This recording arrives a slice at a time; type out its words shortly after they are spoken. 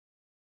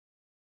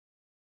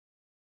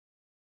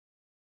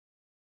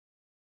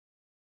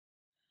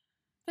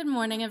Good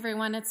morning,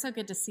 everyone. It's so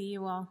good to see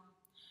you all.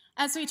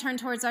 As we turn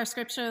towards our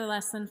scripture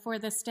lesson for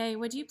this day,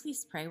 would you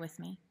please pray with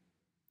me?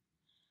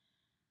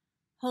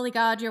 Holy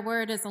God, your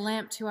word is a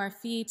lamp to our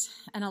feet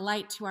and a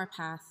light to our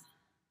path.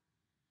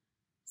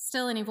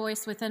 Still any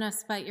voice within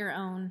us but your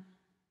own.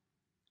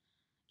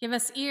 Give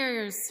us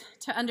ears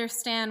to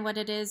understand what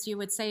it is you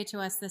would say to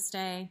us this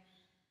day.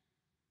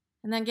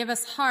 And then give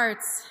us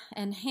hearts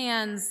and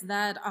hands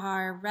that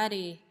are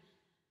ready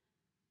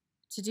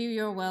to do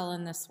your will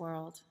in this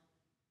world.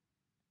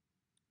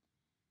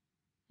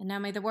 And now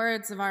may the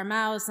words of our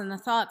mouths and the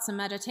thoughts and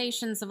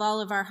meditations of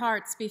all of our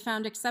hearts be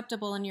found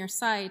acceptable in your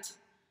sight,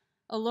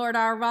 O Lord,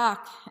 our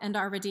rock and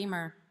our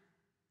Redeemer.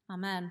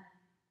 Amen.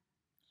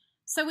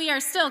 So we are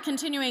still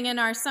continuing in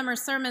our summer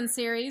sermon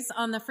series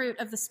on the fruit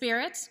of the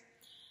Spirit.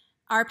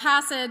 Our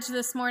passage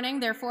this morning,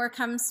 therefore,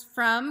 comes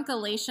from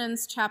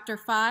Galatians chapter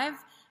 5,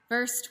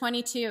 verse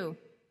 22.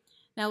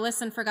 Now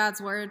listen for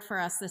God's word for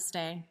us this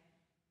day.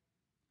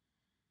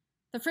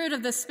 The fruit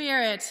of the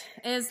Spirit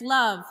is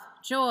love,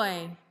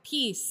 joy,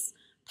 peace,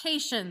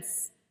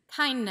 patience,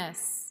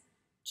 kindness,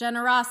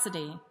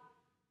 generosity.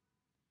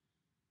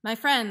 My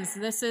friends,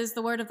 this is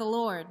the word of the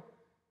Lord.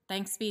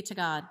 Thanks be to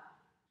God.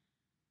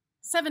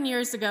 7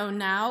 years ago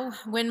now,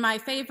 when my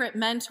favorite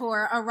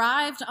mentor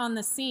arrived on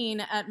the scene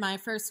at my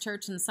first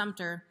church in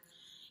Sumter,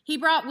 he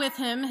brought with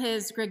him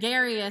his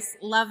gregarious,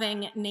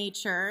 loving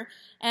nature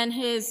and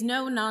his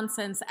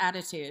no-nonsense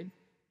attitude.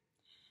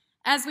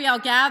 As we all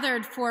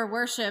gathered for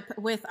worship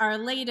with our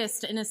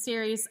latest in a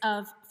series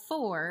of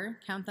four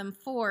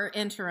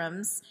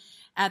interims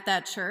at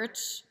that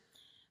church,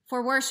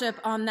 for worship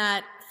on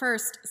that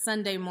first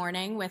Sunday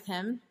morning with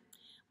him,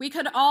 we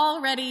could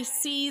already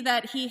see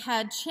that he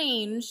had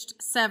changed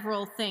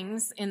several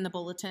things in the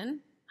bulletin,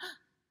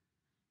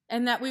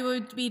 and that we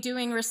would be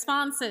doing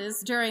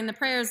responses during the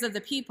prayers of the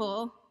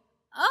people.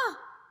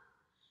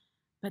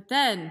 But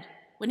then,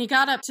 when he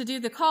got up to do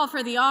the call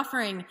for the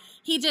offering,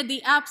 he did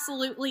the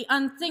absolutely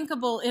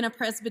unthinkable in a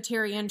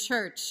Presbyterian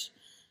church.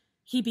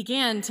 He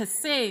began to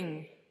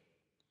sing,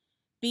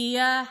 "Be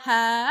a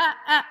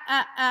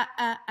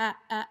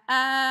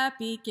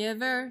happy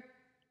giver."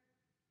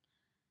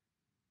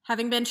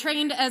 Having been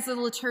trained as a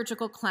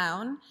liturgical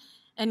clown,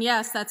 and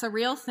yes, that's a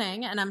real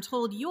thing, and I'm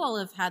told you all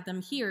have had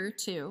them here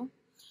too,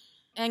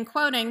 and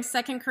quoting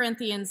 2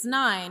 Corinthians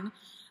 9,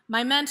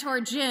 my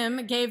mentor,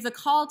 Jim, gave the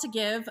call to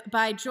give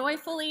by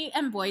joyfully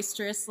and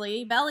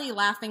boisterously,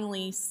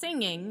 belly-laughingly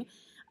singing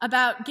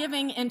about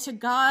giving into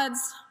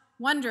God's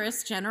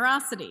wondrous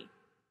generosity.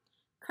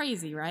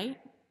 Crazy, right?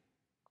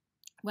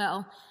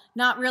 Well,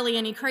 not really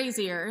any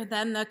crazier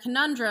than the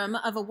conundrum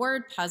of a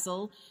word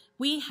puzzle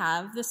we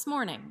have this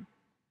morning.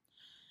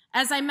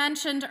 As I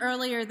mentioned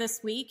earlier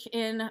this week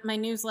in my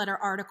newsletter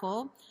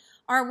article,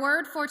 our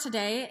word for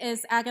today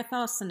is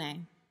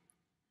agathosune,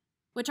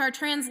 which our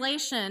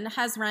translation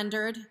has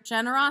rendered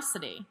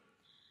generosity.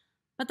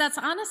 But that's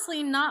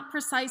honestly not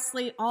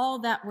precisely all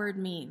that word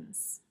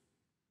means.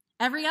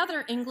 Every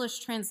other English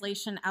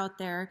translation out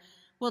there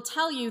will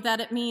tell you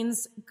that it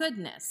means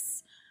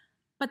goodness,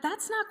 but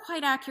that's not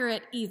quite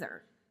accurate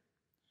either.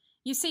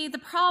 You see, the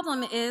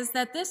problem is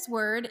that this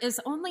word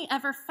is only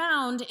ever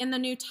found in the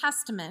New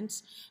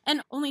Testament,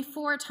 and only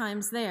 4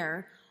 times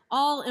there,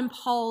 all in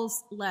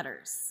Paul's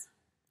letters.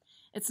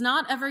 It's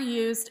not ever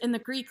used in the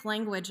Greek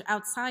language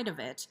outside of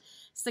it,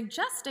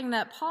 suggesting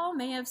that Paul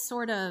may have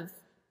sort of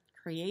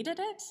created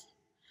it.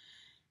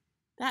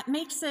 That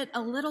makes it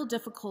a little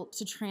difficult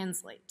to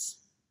translate.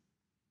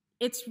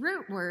 Its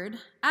root word,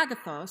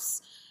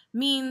 agathos,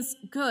 means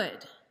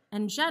good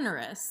and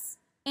generous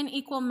in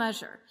equal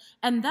measure,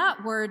 and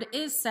that word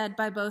is said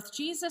by both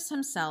Jesus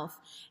himself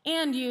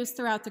and used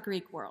throughout the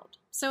Greek world.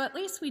 So at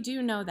least we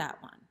do know that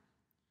one.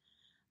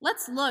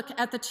 Let's look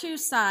at the 2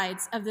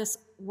 sides of this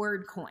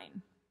word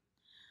coin.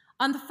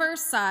 On the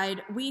first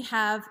side, we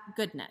have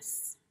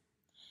goodness.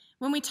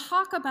 When we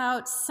talk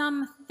about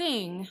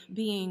something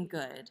being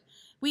good,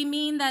 we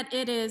mean that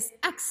it is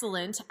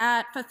excellent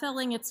at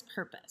fulfilling its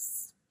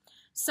purpose.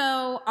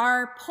 So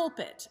our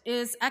pulpit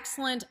is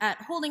excellent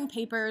at holding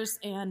papers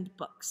and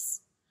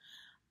books.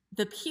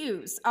 The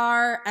pews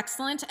are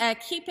excellent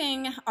at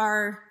keeping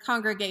our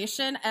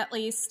congregation at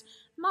least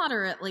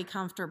moderately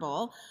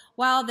comfortable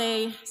while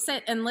they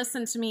sit and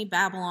listen to me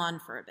babble on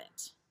for a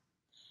bit.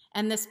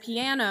 And this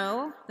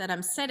piano that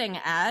I'm sitting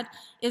at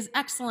is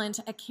excellent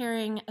at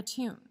carrying a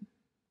tune.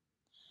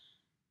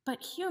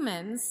 But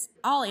humans,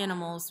 all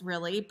animals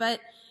really,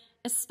 but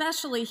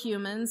especially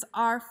humans,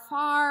 are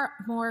far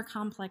more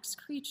complex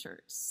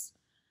creatures.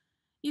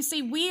 You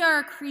see, we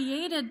are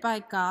created by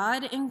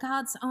God in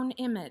God's own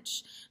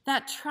image,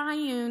 that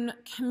triune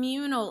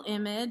communal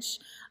image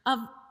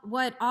of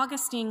what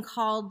Augustine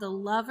called the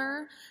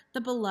lover,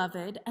 the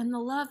beloved, and the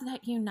love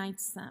that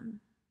unites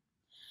them.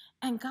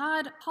 And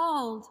God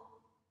called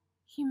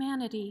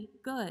humanity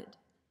good.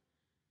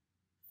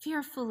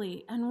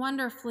 Fearfully and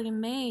wonderfully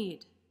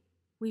made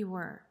we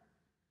were.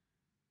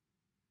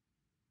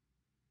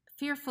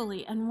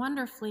 Fearfully and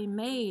wonderfully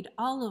made,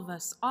 all of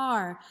us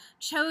are,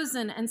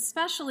 chosen and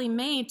specially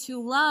made to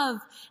love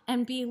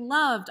and be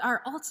loved,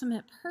 our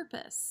ultimate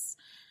purpose.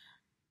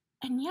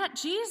 And yet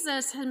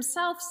Jesus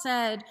himself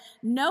said,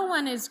 no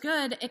one is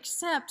good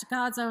except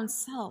God's own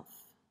self,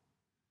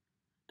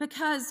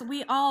 because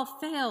we all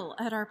fail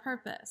at our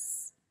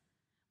purpose.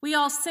 We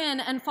all sin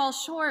and fall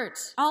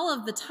short all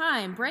of the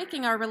time,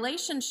 breaking our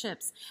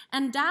relationships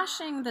and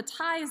dashing the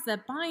ties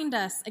that bind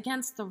us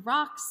against the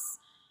rocks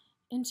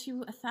into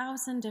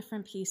 1,000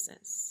 different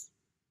pieces.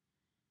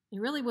 It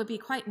really would be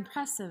quite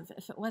impressive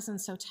if it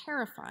wasn't so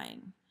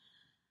terrifying.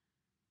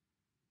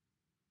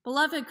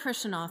 Beloved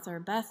Christian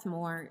author Beth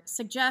Moore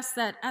suggests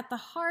that at the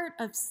heart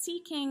of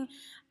seeking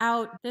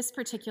out this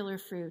particular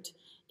fruit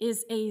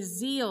is a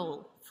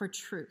zeal for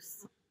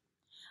truth,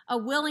 a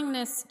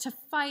willingness to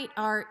fight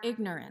our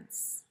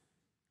ignorance.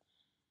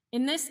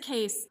 In this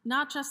case,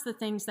 not just the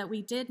things that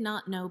we did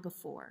not know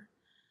before,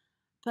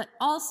 but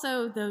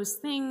also those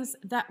things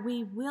that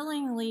we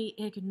willingly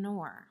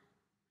ignore.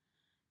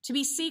 To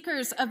be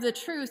seekers of the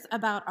truth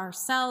about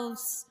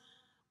ourselves,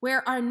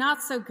 where our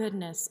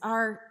not-so-goodness,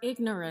 our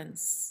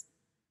ignorance,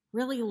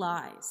 really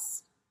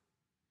lies.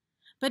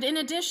 But in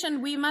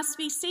addition, we must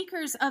be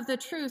seekers of the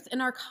truth in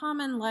our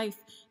common life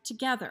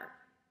together.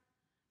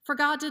 For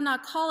God did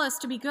not call us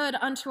to be good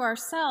unto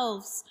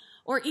ourselves,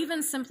 or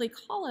even simply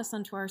call us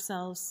unto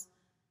ourselves.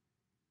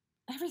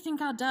 Everything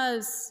God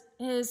does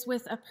is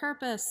with a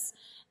purpose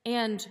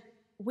and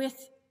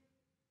with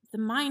the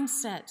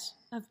mindset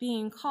of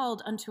being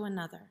called unto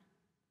another.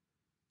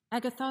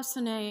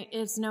 Agathosune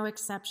is no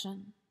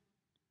exception.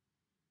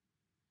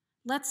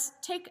 Let's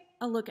take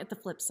a look at the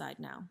flip side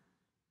now.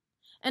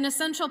 An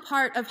essential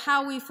part of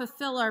how we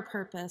fulfill our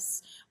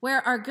purpose,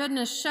 where our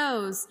goodness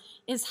shows,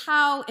 is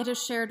how it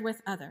is shared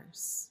with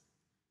others.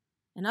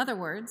 In other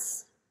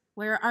words,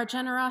 where our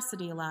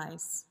generosity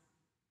lies.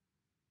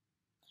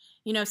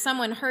 You know,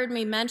 someone heard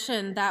me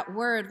mention that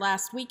word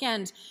last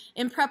weekend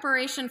in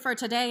preparation for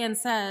today and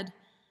said,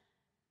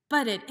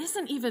 but it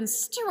isn't even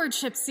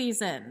stewardship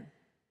season.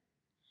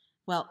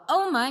 Well,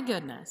 oh my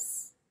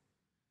goodness.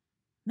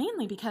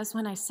 Mainly because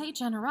when I say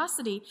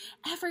generosity,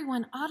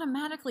 everyone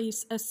automatically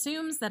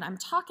assumes that I'm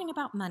talking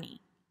about money.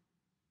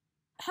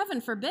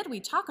 Heaven forbid we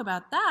talk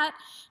about that.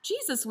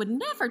 Jesus would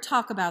never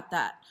talk about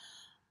that.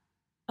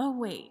 Oh,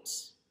 wait.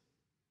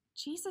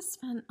 Jesus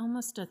spent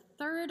almost a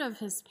third of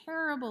his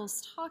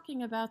parables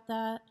talking about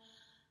that.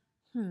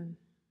 The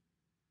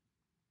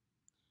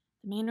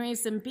main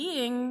reason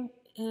being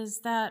is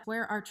that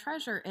where our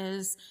treasure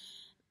is,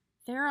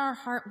 there our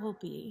heart will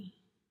be.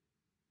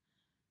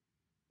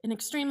 An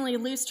extremely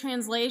loose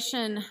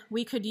translation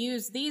we could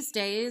use these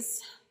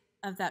days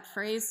of that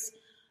phrase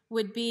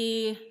would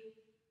be,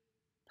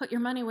 put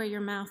your money where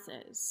your mouth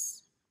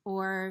is.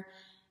 Or,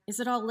 is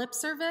it all lip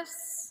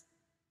service?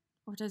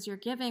 Or does your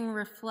giving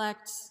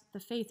reflect the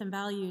faith and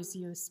values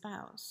you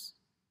espouse?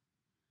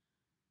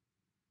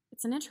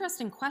 It's an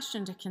interesting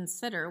question to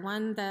consider,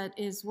 one that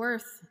is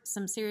worth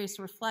some serious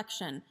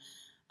reflection.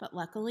 But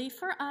luckily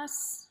for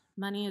us,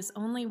 money is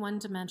only one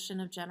dimension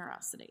of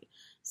generosity.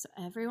 So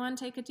everyone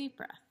take a deep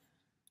breath.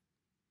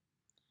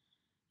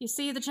 You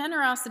see, the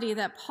generosity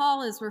that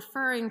Paul is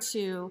referring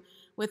to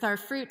with our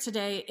fruit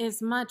today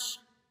is much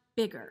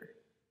bigger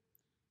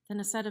than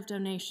a set of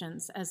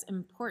donations, as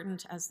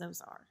important as those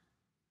are.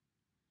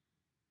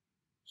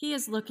 He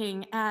is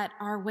looking at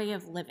our way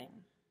of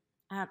living,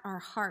 at our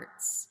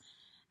hearts,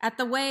 at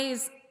the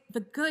ways the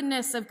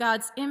goodness of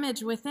God's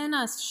image within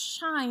us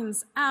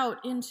shines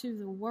out into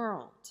the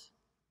world.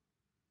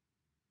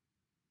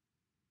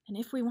 And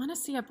if we want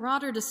to see a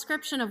broader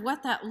description of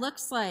what that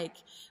looks like,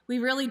 we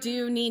really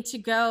do need to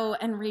go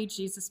and read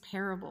Jesus'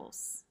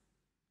 parables.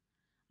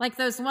 Like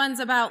those ones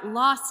about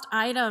lost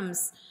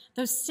items,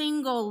 those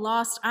single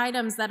lost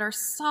items that are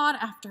sought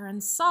after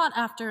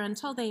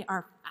until they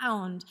are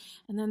found,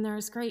 and then there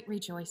is great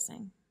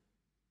rejoicing.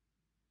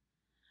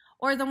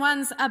 Or the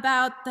ones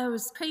about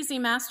those crazy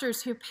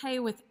masters who pay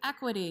with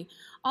equity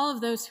all of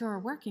those who are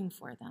working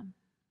for them.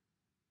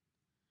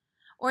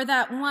 Or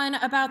that one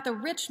about the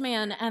rich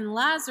man and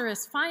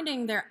Lazarus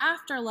finding their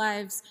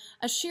afterlives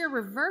a sheer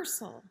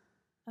reversal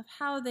of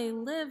how they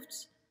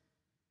lived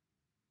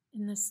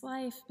in this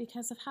life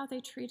because of how they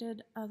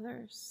treated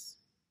others.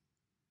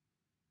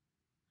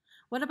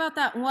 What about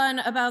that one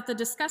about the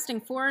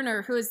disgusting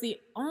foreigner who is the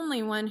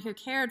only one who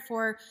cared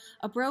for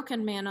a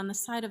broken man on the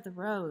side of the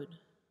road?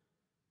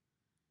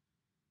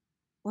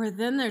 Or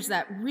then there's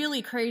that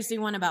really crazy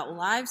one about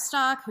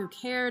livestock who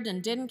cared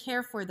and didn't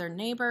care for their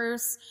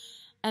neighbors,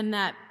 and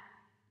that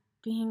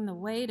being the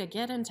way to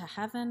get into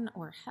heaven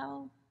or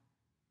hell.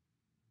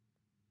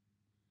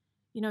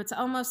 You know, it's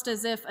almost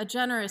as if a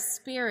generous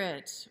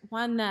spirit,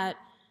 one that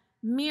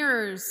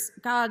mirrors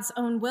God's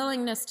own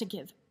willingness to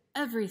give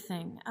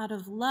everything out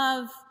of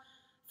love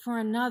for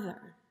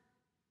another,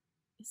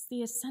 is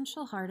the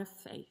essential heart of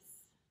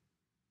faith.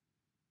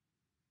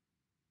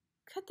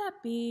 Could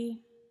that be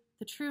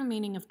the true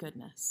meaning of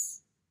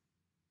goodness?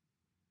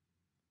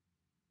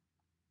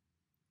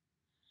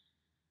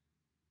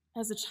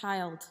 As a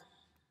child,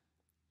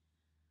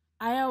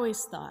 I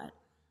always thought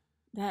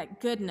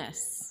that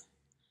goodness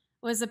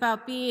was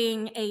about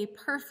being a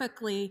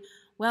perfectly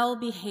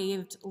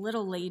well-behaved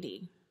little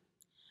lady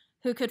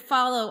who could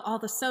follow all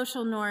the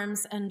social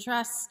norms and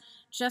dress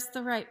just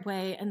the right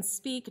way and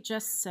speak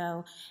just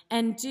so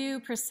and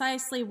do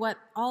precisely what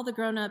all the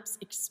grown-ups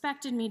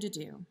expected me to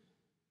do.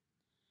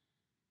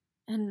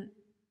 And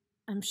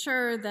I'm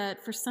sure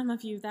that for some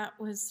of you that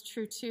was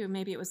true too.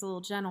 Maybe it was a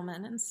little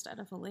gentleman instead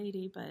of a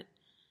lady, but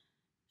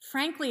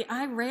frankly,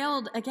 I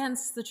railed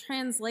against the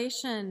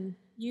translation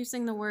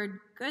using the word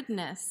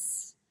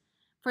goodness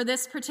for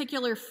this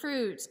particular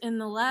fruit in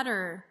the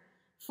letter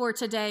for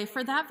today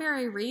for that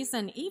very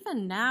reason,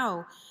 even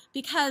now,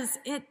 because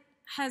it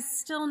has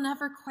still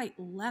never quite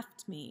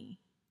left me.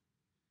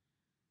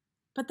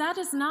 But that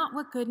is not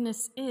what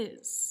goodness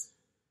is.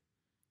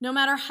 No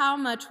matter how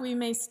much we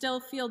may still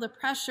feel the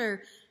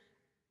pressure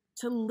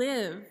to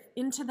live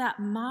into that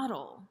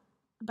model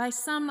by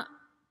some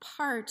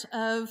part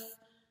of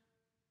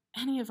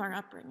any of our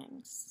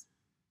upbringings.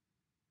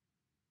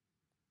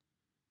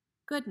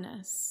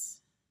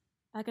 Goodness,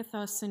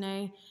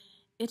 agathosune,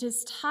 it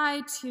is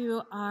tied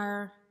to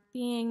our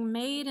being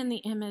made in the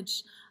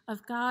image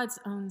of God's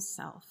own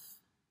self.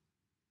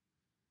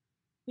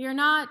 We are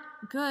not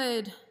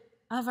good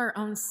of our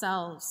own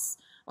selves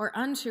or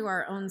unto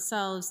our own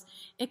selves,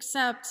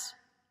 except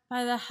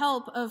by the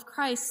help of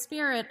Christ's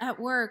Spirit at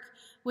work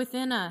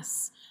within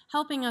us,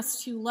 helping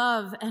us to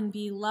love and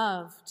be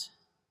loved.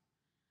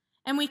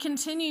 And we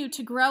continue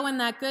to grow in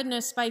that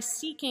goodness by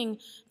seeking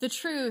the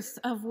truth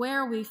of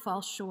where we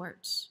fall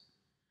short,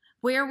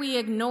 where we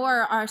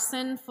ignore our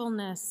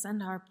sinfulness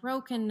and our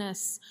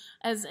brokenness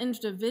as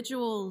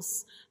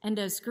individuals and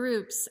as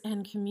groups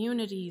and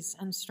communities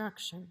and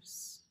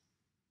structures.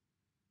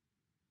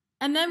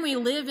 And then we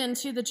live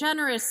into the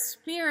generous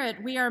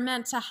spirit we are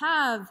meant to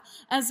have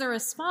as a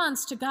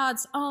response to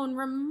God's own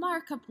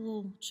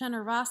remarkable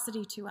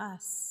generosity to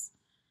us,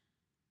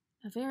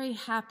 a very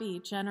happy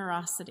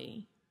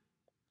generosity.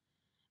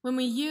 When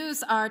we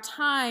use our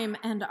time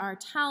and our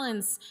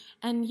talents,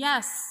 and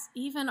yes,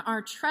 even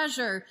our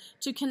treasure,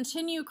 to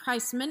continue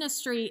Christ's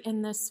ministry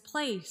in this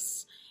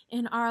place,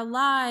 in our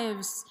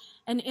lives,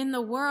 and in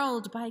the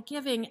world by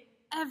giving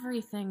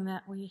everything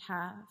that we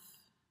have.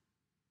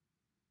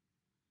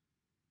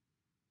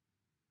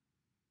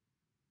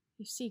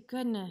 You see,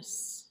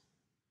 goodness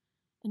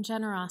and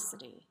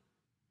generosity,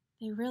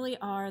 they really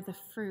are the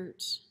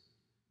fruit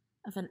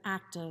of an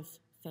active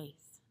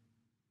faith.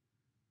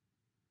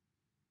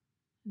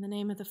 In the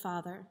name of the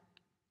Father,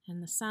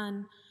 and the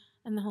Son,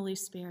 and the Holy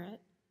Spirit,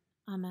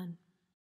 amen.